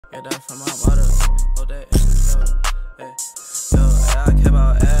Get that from my mother. Oh, that in the club. Hey, yo, I care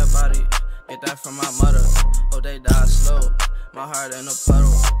about everybody. Get that from my mother. Oh, they die slow. My heart in a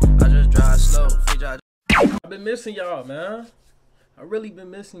puddle. I just drive slow. I've been missing y'all, man. I really been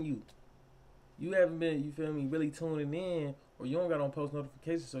missing you. You haven't been, you feel me, really tuning in, or you don't got on post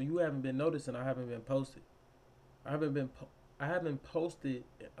notifications, so you haven't been noticing I haven't been posted. I haven't posted,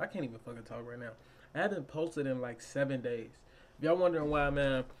 I can't even fucking talk right now. I haven't posted in like 7 days. If y'all wondering why,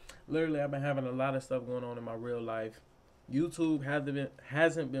 man, literally I've been having a lot of stuff going on in my real life. YouTube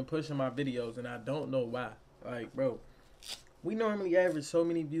hasn't been pushing my videos, and I don't know why. Like, bro, we normally average so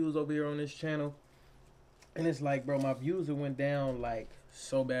many views over here on this channel, and it's like, bro, my views have went down like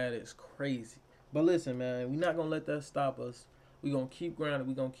so bad, it's crazy. But listen, man, we're not gonna let that stop us. We're gonna keep grinding,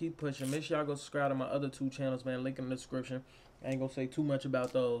 we're gonna keep pushing. Make sure y'all go subscribe to my other 2 channels, man. Link in the description. I ain't gonna say too much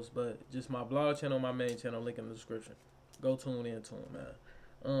about those, but just my vlog channel, my main channel, link in the description. Go tune in to them,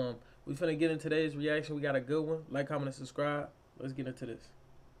 man. We finna get in today's reaction. We got a good one. Like, comment, and subscribe. Let's get into this.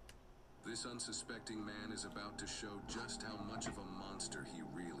 This unsuspecting man is about to show just how much of a monster he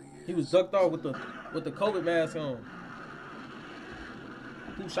really is. He was ducked off with the COVID mask on.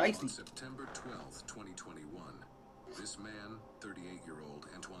 Who shiesty? On September 12th, 2021, this man, 38-year-old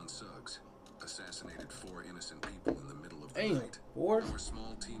Antoine Suggs, assassinated 4 innocent people in the middle of the night. Our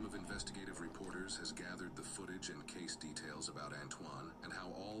small team of investigative reporters has gathered the footage and case details about Antoine and how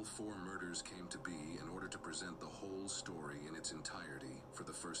all 4 murders came to be in order to present the whole story in its entirety for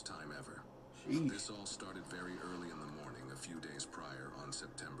the first time ever. This all started very early in the morning, a few days prior, on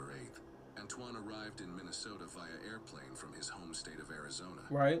September 8th. Antoine arrived in Minnesota via airplane from his home state of Arizona.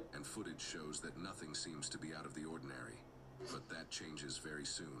 Right. And footage shows that nothing seems to be out of the ordinary. But that changes very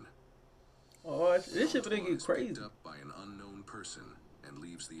soon. Oh, this shit finna get crazy. Picked up by an unknown person and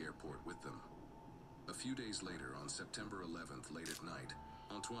leaves the airport with them. A few days later, on September 11th, late at night,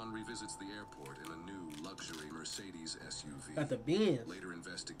 Antoine revisits the airport in a new luxury Mercedes SUV. At the Benz. Later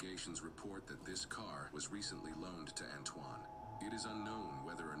investigations report that this car was recently loaned to Antoine. It is unknown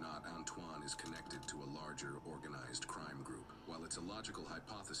whether or not Antoine is connected to a larger organized crime group. While it's a logical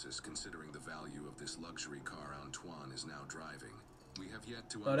hypothesis considering the value of this luxury car Antoine is now driving, we have yet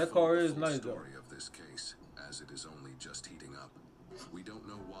to unfold that car the is full nice, story of this case, as it is only just heating up. We don't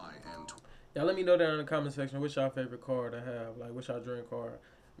know why Antoine... Y'all let me know down in the comment section what's y'all favorite car to have. Like, what's y'all dream car?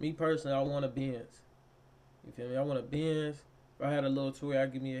 Me personally, I want a Benz. You feel me? I want a Benz. If I had a little toy,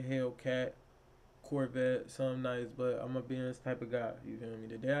 I'd give me a Hellcat, Corvette, something nice, but I'm a Benz type of guy. You feel me?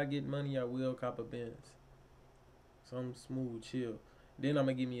 The day I get money, I will cop a Benz. Something smooth, chill. Then I'm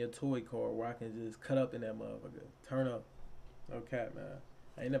gonna give me a toy car where I can just cut up in that motherfucker. Turn up. No cap, man.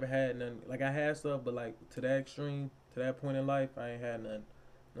 I ain't never had nothing. Like, I had stuff, but like to that extreme, to that point in life, I ain't had nothing.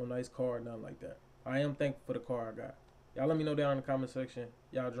 No nice car, nothing like that. I am thankful for the car I got. Y'all let me know down in the comment section,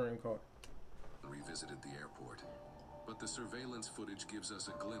 y'all dream car. Revisited the airport, but the surveillance footage gives us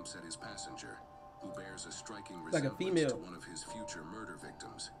a glimpse at his passenger, who bears a striking resemblance to one of his future murder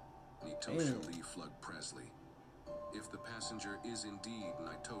victims, Nitosha Lee Flug Presley. If the passenger is indeed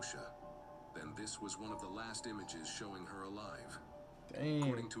Nitosha, then this was one of the last images showing her alive.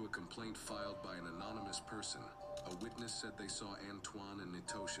 According to a complaint filed by an anonymous person, a witness said they saw Antoine and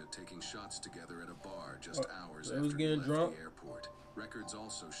Nitosha taking shots together at a bar just hours after he left the airport. Records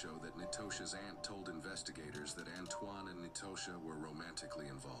also show that Nitosha's aunt told investigators that Antoine and Nitosha were romantically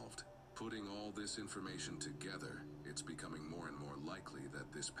involved. Putting all this information together, it's becoming more and more likely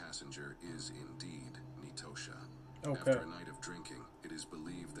that this passenger is indeed Nitosha. After a night of drinking, it is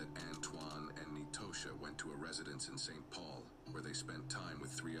believed that Antoine and Nitosha went to a residence in St. Paul, where they spent time with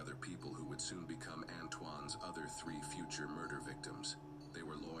 3 other people who would soon become Antoine's other 3 future murder victims. They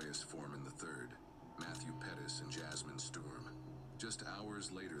were Lois Foreman III, Matthew Pettis, and Jasmine Sturm. Just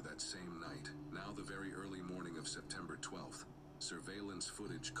hours later that same night, now the very early morning of September 12th, surveillance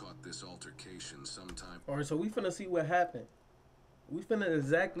footage caught this altercation sometime. Alright, so we finna see what happened. We finna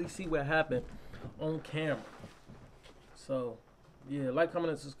exactly see what happened on camera. So, yeah, like,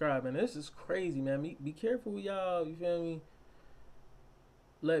 comment, and subscribe, man. This is crazy, man. Be careful, y'all. You feel me?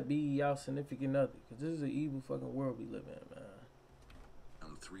 Let be y'all significant other, because this is an evil fucking world we live in, man.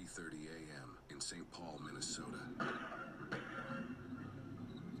 Around 3:30 a.m. in St. Paul, Minnesota.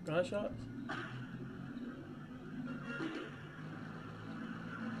 Gunshots?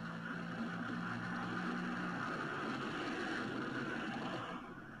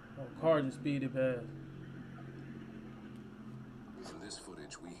 Oh, car just speeded past. In this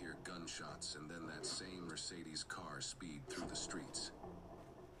footage, we hear gunshots and then that same Mercedes car speed through the streets.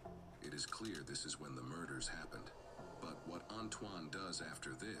 It is clear this is when the murders happened, but what Antoine does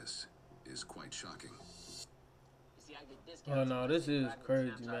after this is quite shocking. You see, Oh no, this is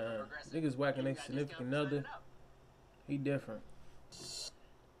crazy, man. Niggas whacking their significant other. He different.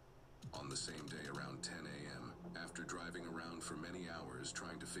 On the same day around 10 a.m., after driving around for many hours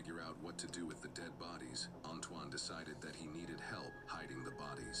trying to figure out what to do with the dead bodies, Antoine decided that he needed help hiding the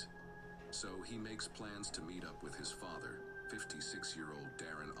bodies. So he makes plans to meet up with his father, 56-year-old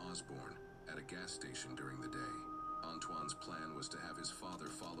Darren Osborne, at a gas station during the day. Antoine's plan was to have his father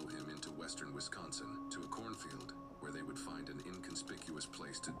follow him into western Wisconsin to a cornfield where they would find an inconspicuous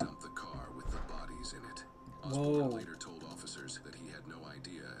place to dump the car with the bodies in it. Osborne later told officers that he had no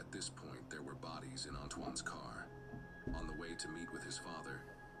idea at this point there were bodies in Antoine's car. On the way to meet with his father,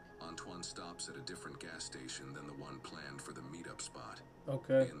 Antoine stops at a different gas station than the one planned for the meetup spot.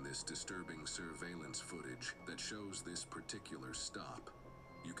 Okay. In this disturbing surveillance footage that shows this particular stop,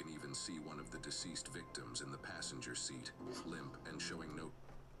 you can even see one of the deceased victims in the passenger seat, limp and showing no...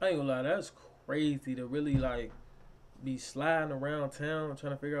 I ain't gonna lie, that's crazy to really like be sliding around town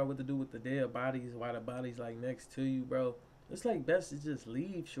trying to figure out what to do with the dead bodies while the body's like next to you, bro. It's like best to just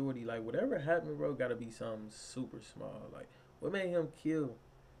leave shorty. Like whatever happened, bro, gotta be something super small. Like what made him kill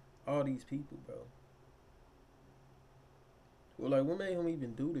all these people, bro? Well, like what made him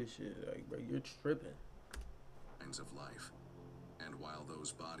even do this shit? Like, bro, you're tripping. ...of life. And while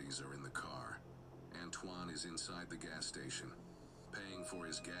those bodies are in the car, Antoine is inside the gas station, paying for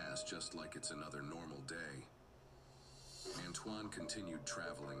his gas just like it's another normal day. Antoine continued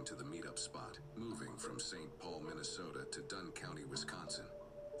traveling to the meetup spot, moving from St. Paul, Minnesota to Dunn County, Wisconsin.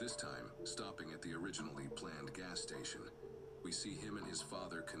 This time, stopping at the originally planned gas station. We see him and his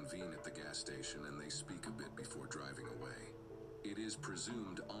father convene at the gas station and they speak a bit before driving away. It is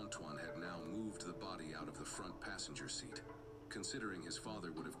presumed Antoine had now moved the body out of the front passenger seat, considering his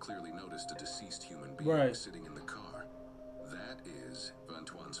father would have clearly noticed a deceased human being sitting in the car. That is, if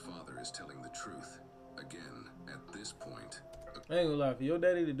Antoine's father is telling the truth. Again, at this point... I ain't gonna lie, for your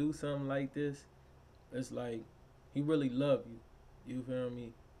daddy to do something like this, it's like, he really love you. You feel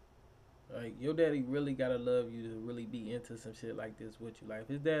me? Like, your daddy really gotta love you to really be into some shit like this with you. Like, if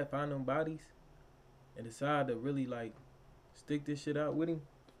his dad find them bodies and decide to really, like, stick this shit out with him,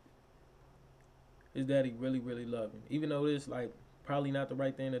 his daddy really, really love him. Even though it's, like, probably not the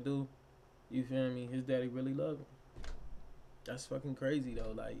right thing to do, you feel me? His daddy really love him. That's fucking crazy,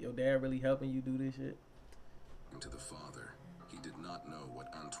 though. Like, your dad really helping you do this shit? To the father, he did not know what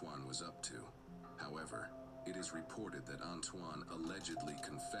Antoine was up to. However, it is reported that Antoine allegedly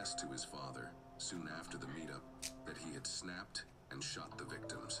confessed to his father, soon after the meetup, that he had snapped and shot the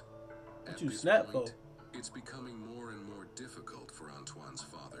victims. What you snap for? It's becoming more and more difficult for Antoine's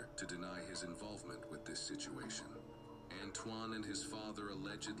father to deny his involvement with this situation. Antoine and his father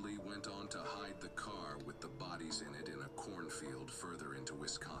allegedly went on to hide the car with the bodies in it in a cornfield further into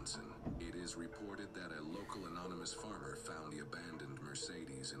Wisconsin. It is reported that a local anonymous farmer found the abandoned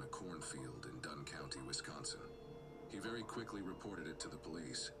Mercedes in a cornfield in Dunn County, Wisconsin. He very quickly reported it to the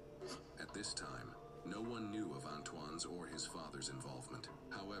police. At this time, no one knew of Antoine's or his father's involvement.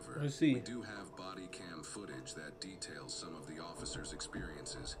 However, we do have body cam footage that details some of the officers'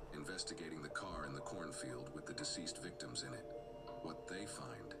 experiences investigating the car in the cornfield with the deceased victims in it. What they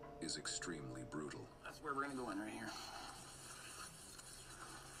find is extremely brutal. That's where we're gonna go in right here.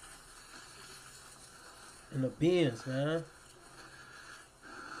 In the bins, man.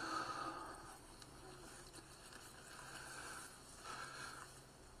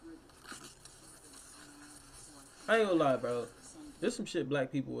 I ain't gonna lie, bro. There's some shit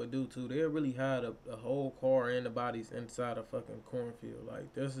black people would do too. They'll really hide a whole car and the bodies inside a fucking cornfield.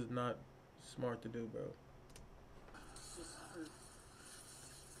 Like, this is not smart to do, bro.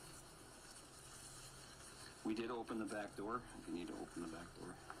 We did open the back door. If you need to open the back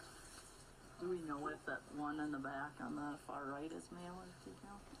door. Do we know if that one in the back on the far right is male or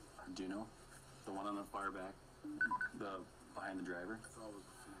female? Do you know? The one on the far back? The behind the driver? I thought it was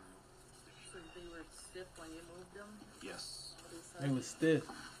a female. So they were stiff when you moved them? Yes. They was stiff.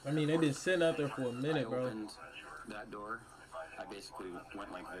 I mean, they been sitting out there for a minute, bro. I opened that door. I basically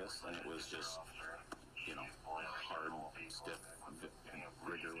went like this, and it was just, you know, hard, stiff,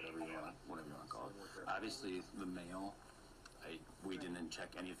 rigor, whatever you want to call it. Obviously, the male, we didn't check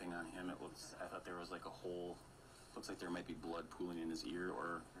anything on him. I thought there was like a hole. Looks like there might be blood pooling in his ear,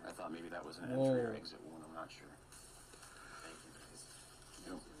 or I thought maybe that was an entry or exit wound. I'm not sure. Thank you, guys.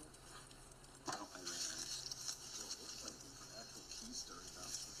 You know,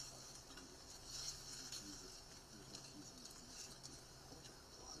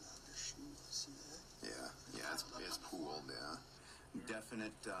 it's pooled, yeah.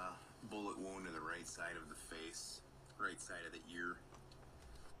 Definite bullet wound to the right side of the face, right side of the ear.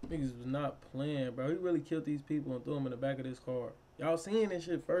 Niggas was not playing, bro. He really killed these people and threw them in the back of this car. Y'all seeing this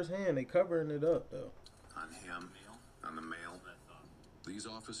shit firsthand. They covering it up, though. On him, on the male. These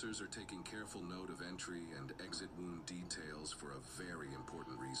officers are taking careful note of entry and exit wound details for a very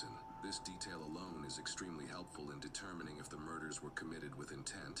important reason. This detail alone is extremely helpful in determining if the murders were committed with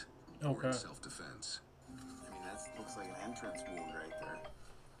intent or in self-defense. I mean, that looks like an entrance wound right there.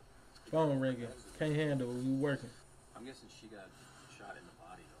 Phone ringing. Can't handle it. We working. I'm guessing she got shot in the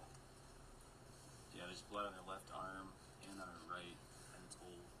body, though. Yeah, there's blood on her left arm and on her right, and it's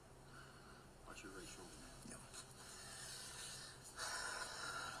old. Watch your right shoulder, man. Yep.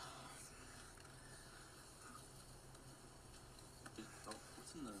 Oh,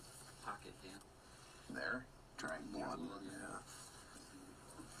 what's in the pocket, Dan? There? Trying blood. Yeah.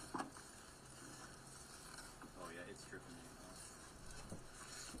 Oh, yeah, it's dripping in.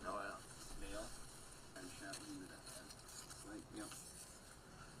 Oh, yeah. Male. And shot wounded at that. Right, yep.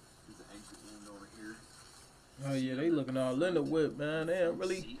 There's an exit wound over here. Oh, yeah, they looking all in the whip, man. They ain't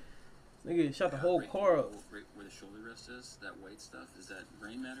really... Nigga shot the whole car up. Right where the shoulder rest is, that white stuff, is that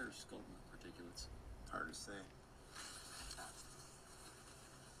brain matter or skull particulates? Hard to say.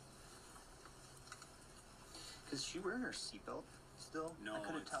 Is she wearing her seatbelt still? No, I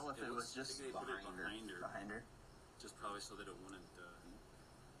couldn't tell if it was just they put it behind her. Just probably so that it wouldn't,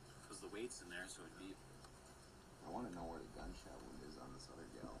 because the weight's in there, so it'd be... I want to know where the gunshot wound is on this other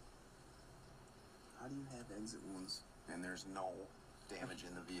gal. How do you have exit wounds and there's no damage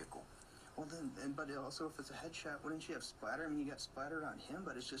in the vehicle? Well then, but also if it's a headshot, wouldn't she have splatter? I mean, you got splattered on him,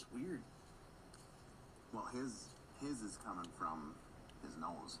 but it's just weird. Well, his is coming from his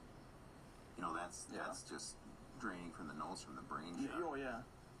nose. You know, that's just draining from the nose from the brain. Yeah, oh yeah.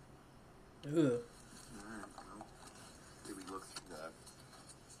 Ugh. Alright, well, did we look through the...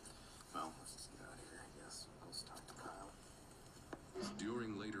 Well, let's just get out of here, I guess. Let's talk to Kyle.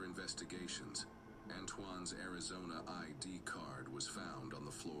 During later investigations, Antoine's Arizona ID card was found on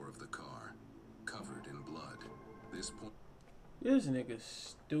the floor of the car, covered in blood. This point... This nigga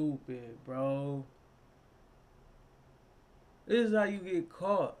stupid, bro. This is how you get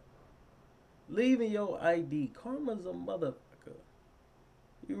caught. Leaving your ID. Karma's a motherfucker.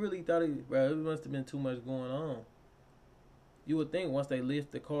 You really thought it, bro, it must have been too much going on. You would think once they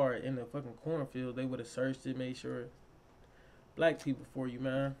left the car in the fucking cornfield, they would have searched it, made sure. Black people for you,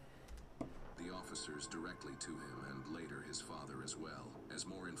 man. The officers directly to him and later his father as well, as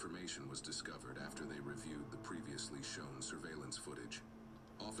more information was discovered after they reviewed the previously shown surveillance footage.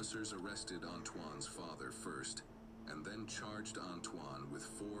 Officers arrested Antoine's father first, and then charged Antoine with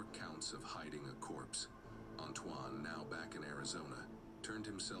 4 counts of hiding a corpse. Antoine, now back in Arizona, turned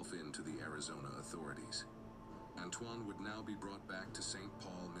himself in to the Arizona authorities. Antoine would now be brought back to St.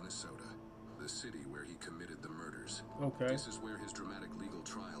 Paul, Minnesota, the city where he committed the murders. Okay. This is where his dramatic legal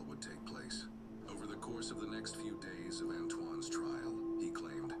trial would take place. Over the course of the next few days of Antoine's trial, he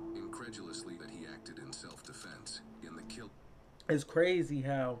claimed, incredulously, that he acted in self-defense in the kill. It's crazy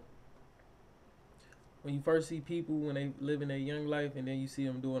how when you first see people when they live in their young life and then you see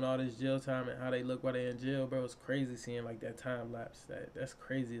them doing all this jail time and how they look while they're in jail, bro, it's crazy seeing like that time lapse. That's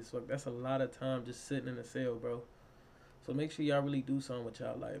crazy as fuck. That's a lot of time just sitting in a cell, bro. So make sure y'all really do something with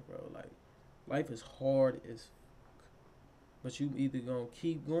y'all life, bro. Like, life is hard as fuck. But you either gonna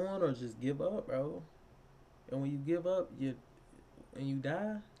keep going or just give up, bro. And when you give up, and you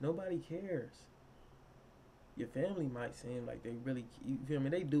die, nobody cares. Your family might seem like they really, you feel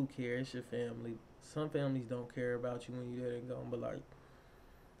me? They do care. It's your family. Some families don't care about you when you're dead and gone, but like,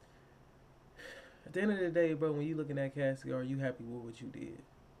 at the end of the day, bro, when you look in that casket, are you happy with what you did?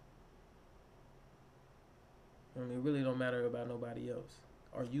 I mean, it really don't matter about nobody else.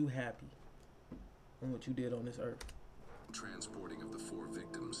 Are you happy on what you did on this earth? Transporting of the 4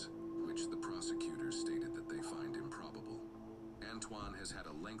 victims, which the prosecutors stated that they find improbable. Antoine has had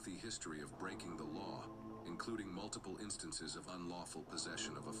a lengthy history of breaking the law, including multiple instances of unlawful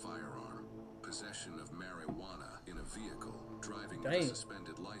possession of a firearm, possession of marijuana in a vehicle, driving with a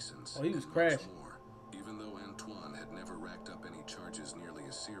suspended license, he was and crashing. much more. Even though Antoine had never racked up any charges nearly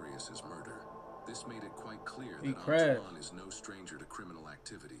as serious as murder, this made it quite clear that Antoine is no stranger to criminal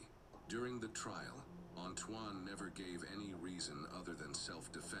activity. During the trial, Antoine never gave any reason other than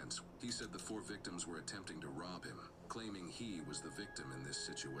self-defense. He said the 4 victims were attempting to rob him, claiming he was the victim in this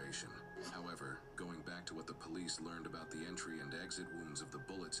situation. However, going back to what the police learned about the entry and exit wounds of the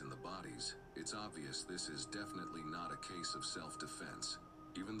bullets in the bodies, it's obvious this is definitely not a case of self-defense.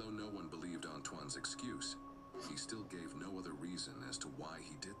 Even though no one believed Antoine's excuse, he still gave no other reason as to why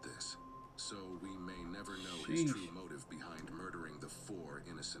he did this. So we may never know his true motive behind murdering the 4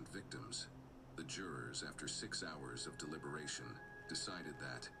 innocent victims. The jurors, after 6 hours of deliberation, decided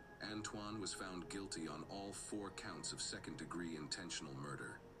that, Antoine was found guilty on all 4 counts of second-degree intentional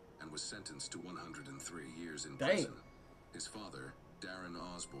murder and was sentenced to 103 years in prison. His father, Darren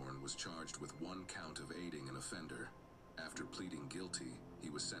Osborne, was charged with 1 count of aiding an offender. After pleading guilty, he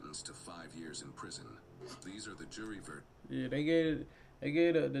was sentenced to 5 years in prison. These are the jury verdicts. Yeah, they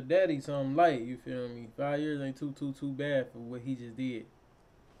gave the daddy something light, you feel me? 5 years ain't too bad for what he just did.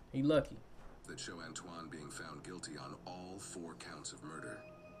 He lucky. That show Antoine being found guilty on all 4 counts of murder.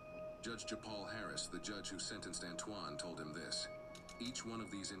 Judge Japal Harris, the judge who sentenced Antoine, told him this: each one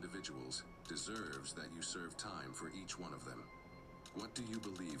of these individuals deserves that you serve time for each one of them. What do you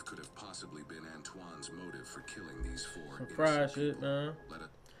believe could have possibly been Antoine's motive for killing these 4 surprise shit, people? man.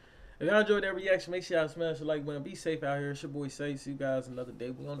 If y'all enjoyed that reaction, make sure y'all smash the like button. Be safe out here. It's your boy Say. See you guys another day.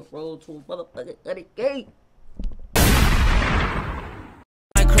 We on the road to a motherfucking 30K.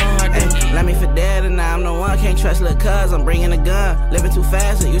 Let me for dead and now I'm the one. Can't trust little cuz, I'm bringing a gun. Living too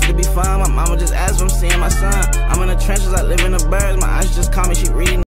fast, it used to be fun. My mama just asked if I'm seeing my son. I'm in the trenches, I live in the birds. My auntie just called me, she